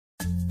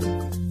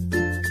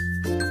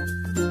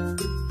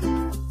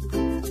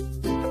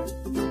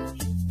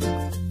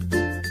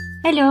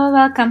Hello,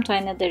 welcome to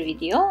another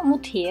video.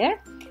 Mut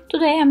here.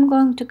 Today I'm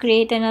going to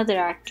create another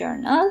art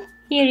journal.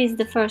 Here is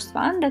the first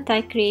one that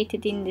I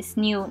created in this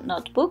new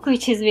notebook,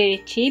 which is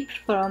very cheap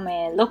from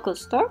a local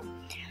store.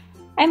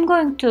 I'm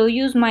going to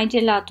use my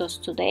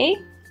gelatos today.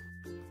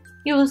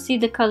 You will see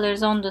the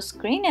colors on the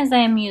screen as I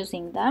am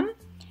using them.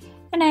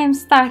 And I am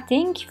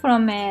starting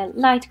from a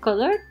light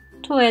color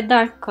to a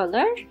dark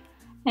color.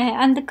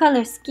 And the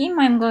color scheme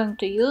I'm going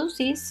to use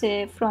is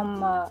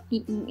from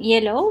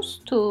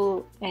yellows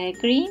to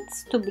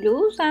greens to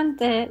blues and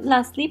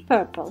lastly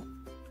purple.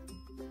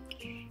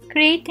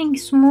 Creating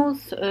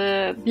smooth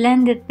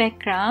blended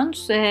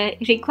backgrounds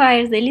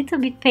requires a little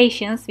bit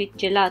patience with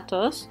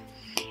gelatos.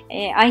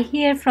 I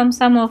hear from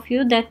some of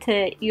you that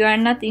you are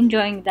not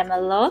enjoying them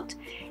a lot,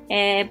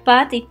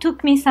 but it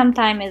took me some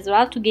time as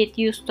well to get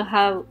used to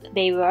how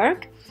they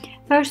work.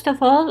 First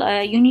of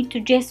all, you need to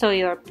gesso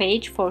your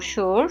page for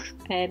sure,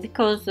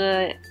 because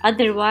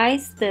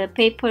otherwise the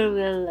paper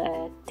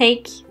will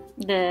take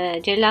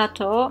the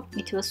gelato,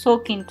 it will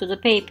soak into the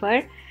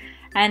paper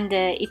and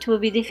it will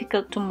be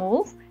difficult to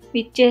move.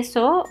 With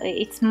gesso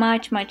it's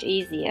much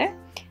easier.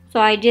 So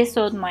I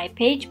gessoed my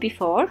page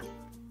before,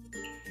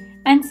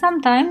 and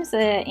sometimes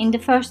in the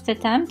first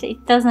attempt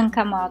it doesn't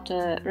come out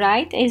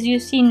right. As you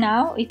see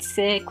now, it's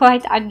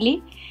quite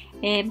ugly.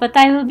 But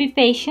I will be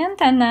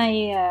patient and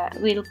I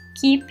will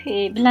keep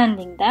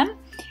blending them.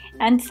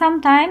 And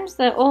sometimes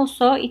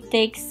also it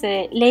takes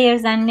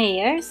layers and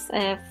layers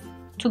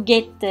to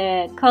get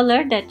the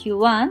color that you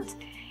want.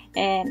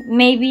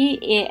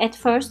 Maybe at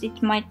first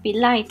it might be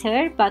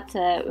lighter, but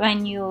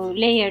when you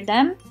layer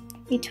them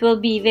it will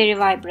be very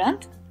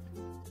vibrant.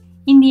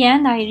 In the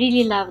end I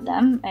really love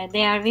them.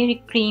 They are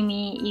very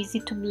creamy, easy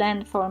to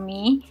blend for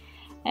me,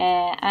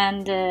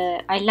 and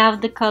I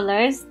love the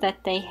colors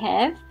that they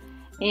have.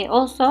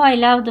 Also, I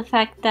love the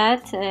fact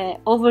that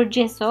over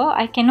gesso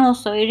I can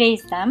also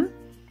erase them,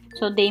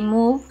 so they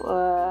move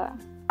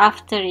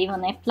after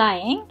even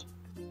applying.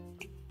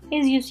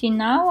 As you see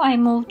now, I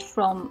moved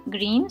from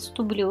greens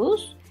to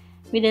blues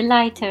with a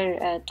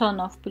lighter tone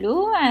of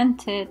blue and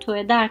to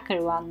a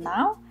darker one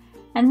now.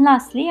 And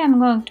lastly, I'm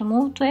going to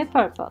move to a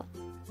purple.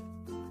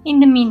 In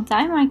the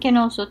meantime, I can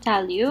also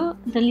tell you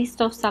the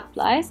list of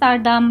supplies are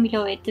down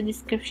below at the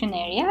description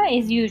area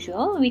as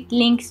usual, with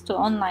links to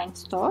online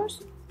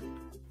stores.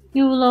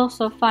 You will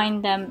also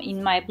find them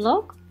in my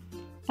blog,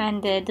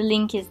 and the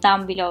link is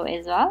down below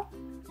as well.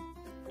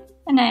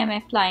 And I am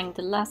applying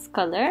the last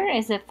color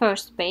as a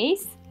first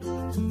base.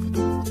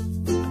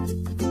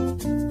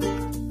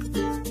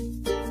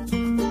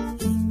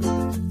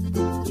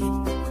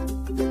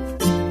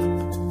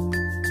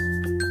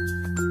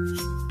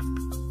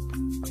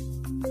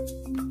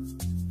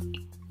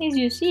 As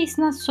you see, it's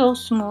not so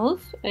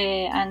smooth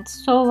and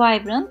so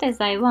vibrant as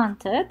I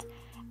wanted.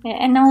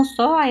 And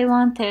also I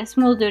want a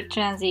smoother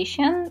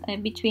transition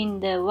between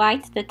the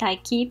white that I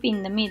keep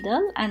in the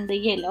middle and the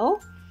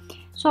yellow.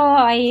 So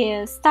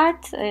I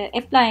start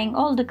applying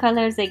all the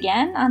colors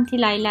again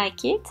until I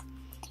like it.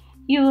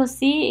 You will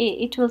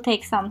see it will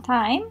take some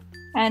time,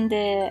 and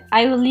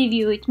I will leave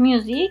you with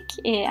music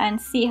and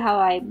see how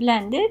I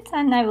blend it,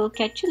 and I will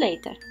catch you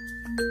later.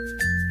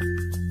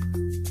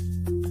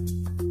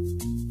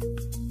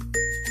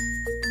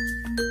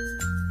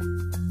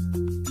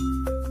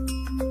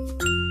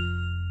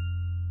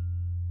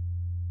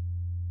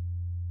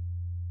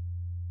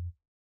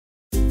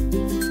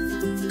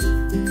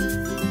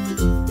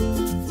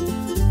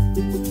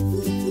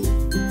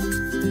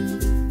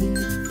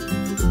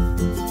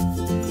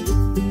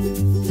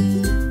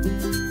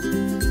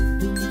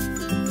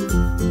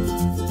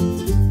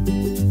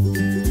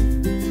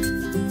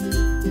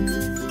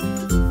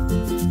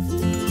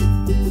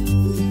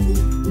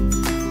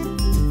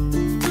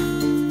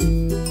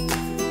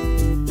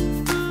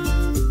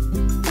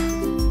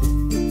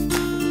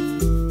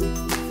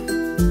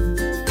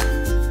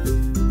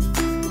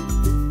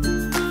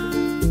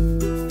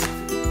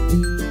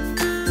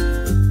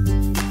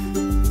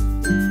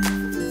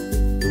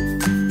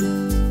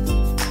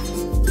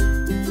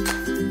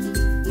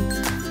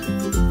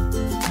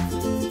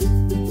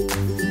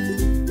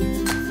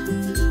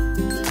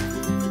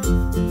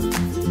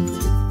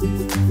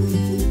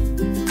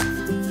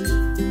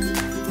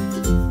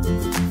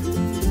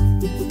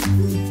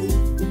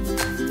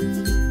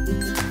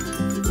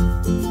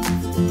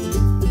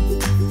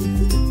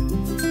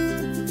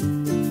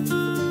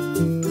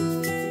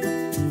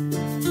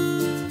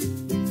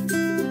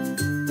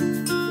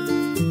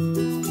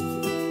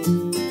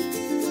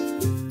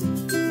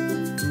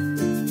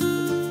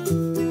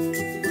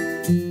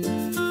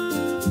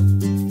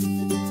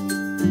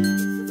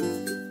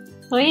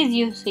 So as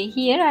you see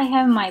here, I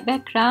have my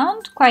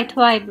background quite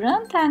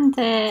vibrant and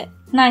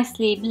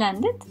nicely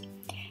blended.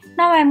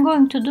 Now I'm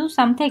going to do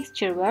some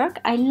texture work.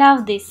 I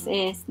love this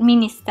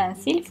mini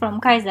stencil from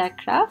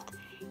Kaisercraft.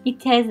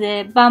 It has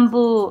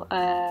bamboo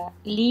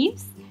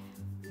leaves.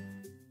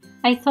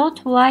 I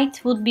thought white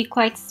would be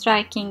quite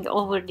striking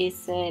over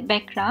this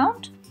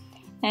background.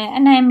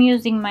 And I am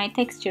using my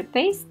texture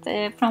paste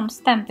from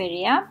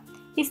Stamperia.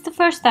 It's the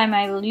first time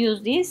I will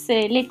use this.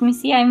 Let me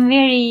see, I'm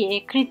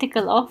very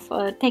critical of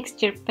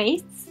texture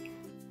pastes.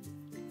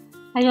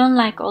 I don't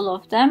like all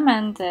of them,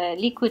 and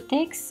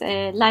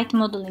Liquitex light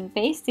modeling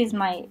paste is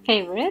my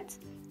favorite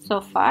so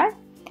far.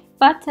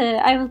 But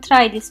I will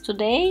try this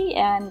today,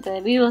 and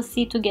we will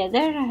see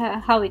together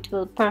how it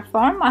will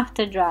perform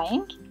after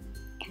drying.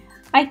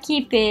 I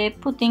keep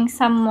putting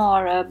some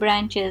more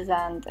branches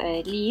and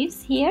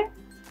leaves here.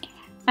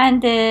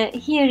 And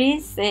here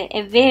is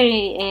a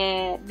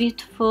very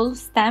beautiful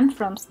stamp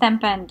from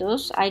Stamp &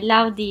 Do's. I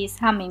love these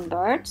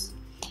hummingbirds.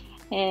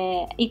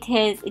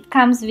 It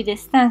comes with a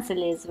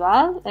stencil as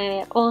well.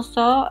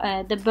 Also,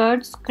 the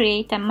birds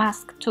create a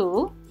mask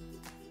too.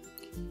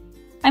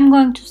 I'm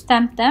going to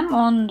stamp them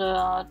on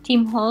the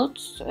Tim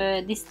Holtz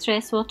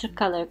Distress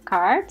watercolor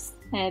cards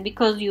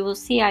because you will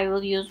see I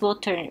will use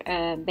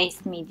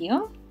water-based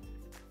medium.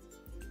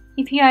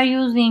 If you are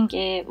using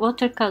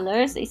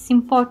watercolors, it's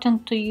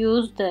important to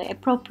use the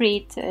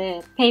appropriate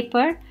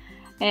paper.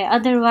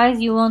 Otherwise,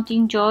 you won't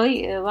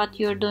enjoy what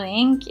you're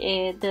doing.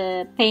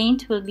 The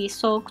paint will be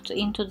soaked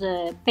into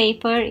the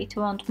paper. It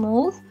won't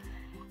move,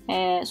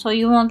 so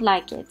you won't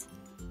like it.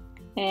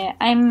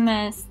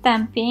 I'm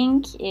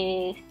stamping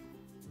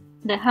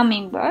the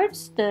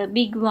hummingbirds, the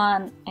big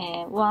one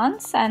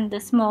once and the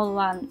small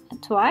one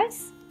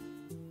twice.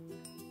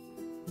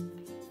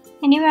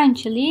 And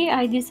eventually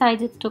I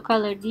decided to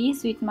color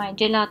these with my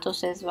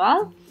gelatos as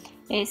well.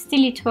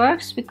 Still it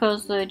works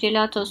because the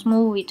gelatos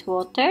move with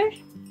water.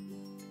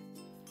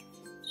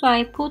 So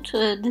I put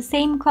the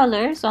same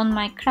colors on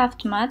my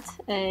craft mat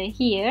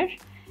here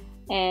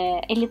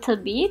a little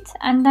bit,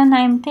 and then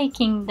I'm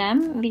taking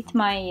them with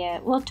my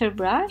water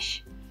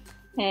brush.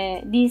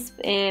 This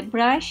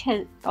brush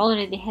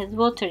already has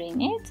water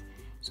in it,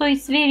 so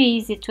it's very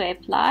easy to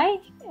apply.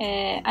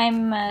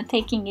 I'm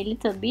taking a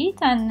little bit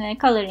and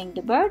coloring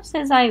the birds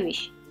as I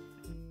wish.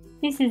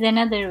 This is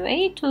another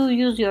way to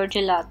use your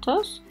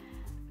gelatos.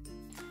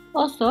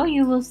 Also,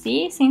 you will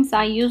see, since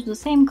I use the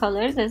same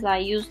colors as I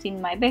used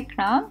in my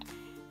background,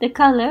 the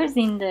colors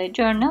in the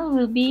journal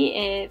will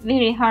be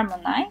very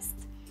harmonized.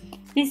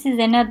 This is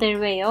another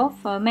way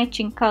of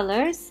matching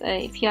colors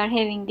if you are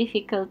having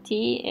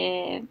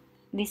difficulty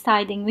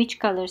deciding which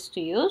colors to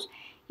use.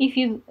 If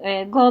you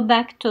go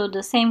back to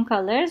the same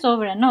colors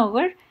over and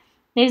over,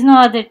 there's no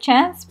other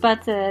chance,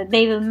 but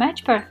they will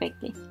match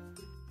perfectly.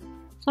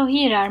 So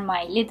here are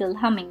my little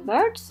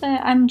hummingbirds.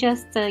 I'm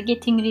just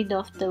getting rid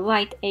of the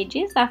white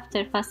edges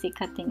after fussy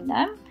cutting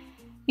them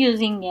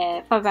using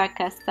a Faber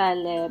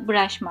Castell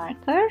brush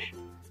marker.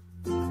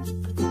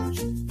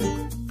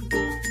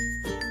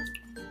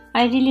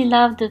 I really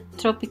love the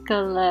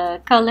tropical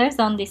colors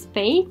on this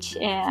page,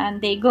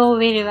 and they go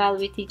very well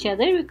with each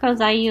other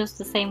because I use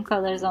the same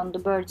colors on the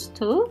birds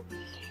too.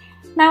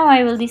 Now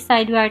I will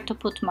decide where to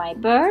put my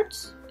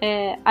birds.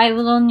 I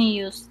will only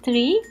use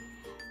 3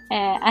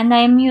 and I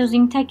am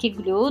using tacky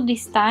glue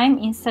this time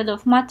instead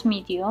of matte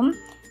medium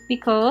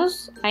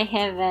because I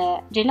have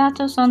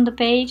gelatos on the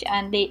page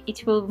and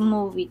it will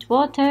move with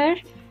water,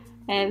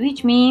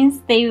 which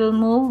means they will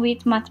move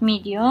with matte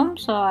medium,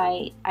 so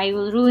I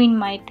will ruin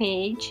my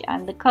page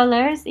and the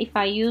colors if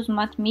I use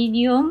matte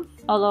medium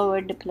all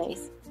over the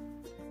place.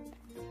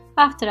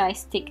 After I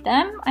stick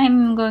them,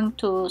 I'm going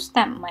to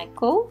stamp my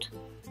coat.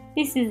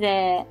 This is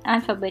an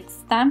alphabet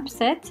stamp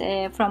set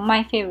from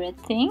My Favorite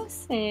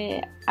Things.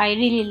 I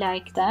really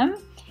like them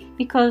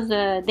because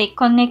they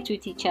connect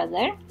with each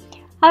other.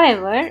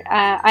 However,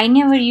 I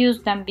never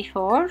used them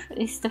before.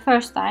 It's the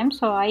first time,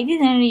 so I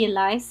didn't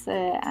realize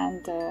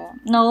and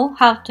know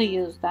how to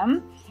use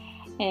them.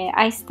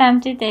 I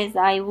stamped it as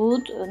I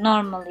would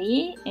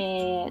normally,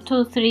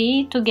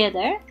 2-3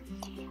 together.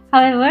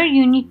 However,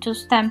 you need to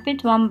stamp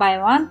it one by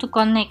one to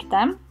connect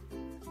them.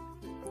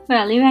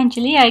 Well,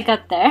 eventually I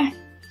got there.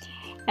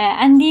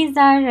 And these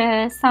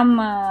are some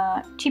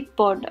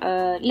chipboard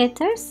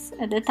letters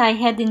that I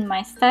had in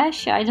my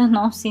stash. I don't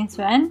know since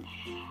when.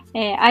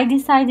 I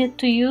decided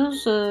to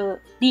use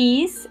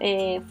these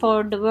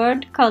for the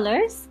word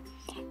colors,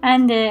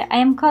 and I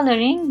am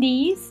coloring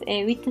these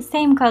with the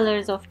same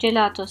colors of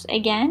gelatos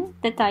again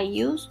that I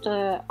used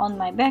on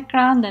my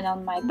background and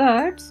on my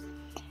birds.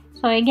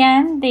 So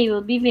again, they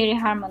will be very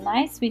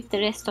harmonized with the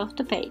rest of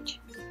the page.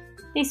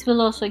 This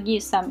will also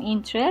give some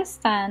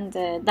interest and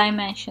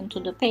dimension to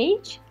the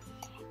page.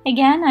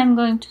 Again, I'm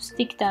going to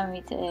stick them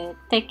with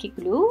tacky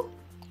glue.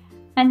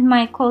 And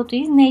my quote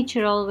is,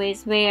 "Nature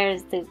always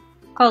wears the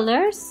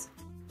colors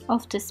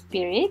of the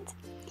spirit."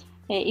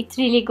 It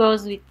really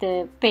goes with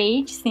the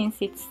page since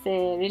it's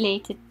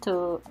related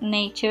to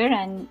nature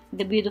and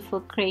the beautiful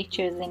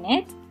creatures in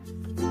it.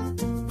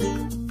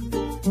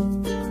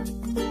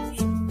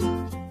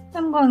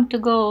 I'm going to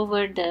go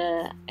over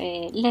the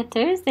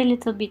letters a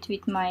little bit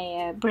with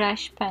my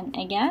brush pen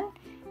again,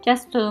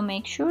 just to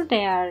make sure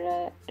they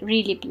are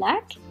really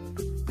black.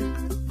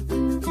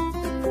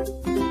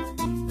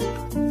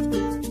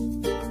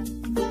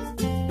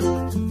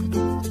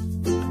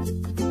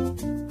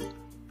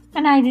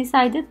 And I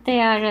decided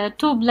they are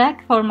too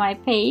black for my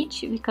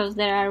page because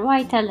there are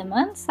white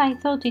elements. I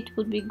thought it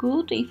would be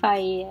good if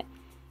I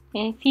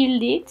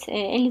filled it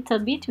a little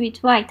bit with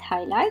white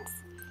highlights.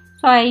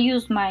 So I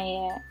used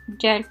my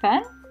gel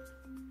pen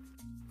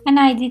and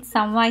I did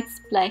some white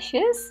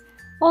splashes.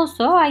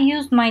 Also, I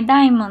used my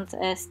diamond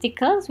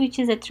stickles, which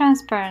is a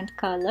transparent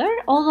color,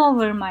 all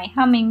over my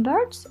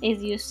hummingbirds,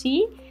 as you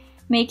see,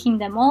 making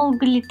them all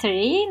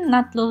glittery,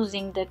 not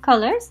losing the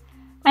colors,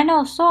 and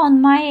also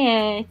on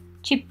my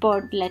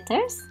chipboard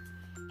letters,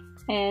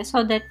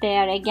 so that they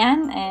are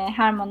again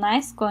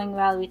harmonized, going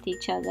well with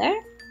each other.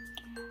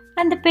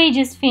 And the page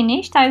is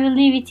finished. I will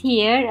leave it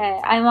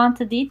here. I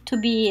wanted it to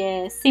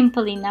be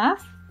simple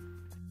enough.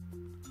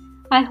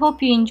 I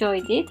hope you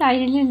enjoyed it. I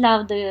really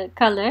love the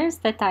colors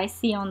that I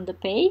see on the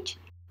page.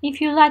 If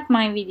you like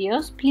my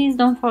videos, please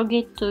don't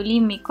forget to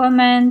leave me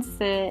comments,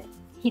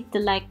 hit the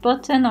like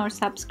button or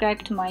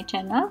subscribe to my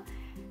channel.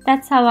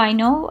 That's how I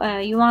know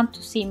you want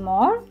to see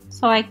more,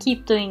 so I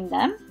keep doing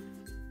them.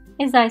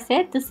 As I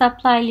said, the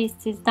supply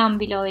list is down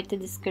below at the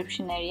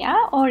description area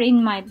or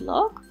in my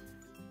blog.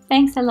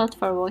 Thanks a lot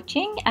for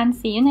watching and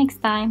see you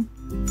next time.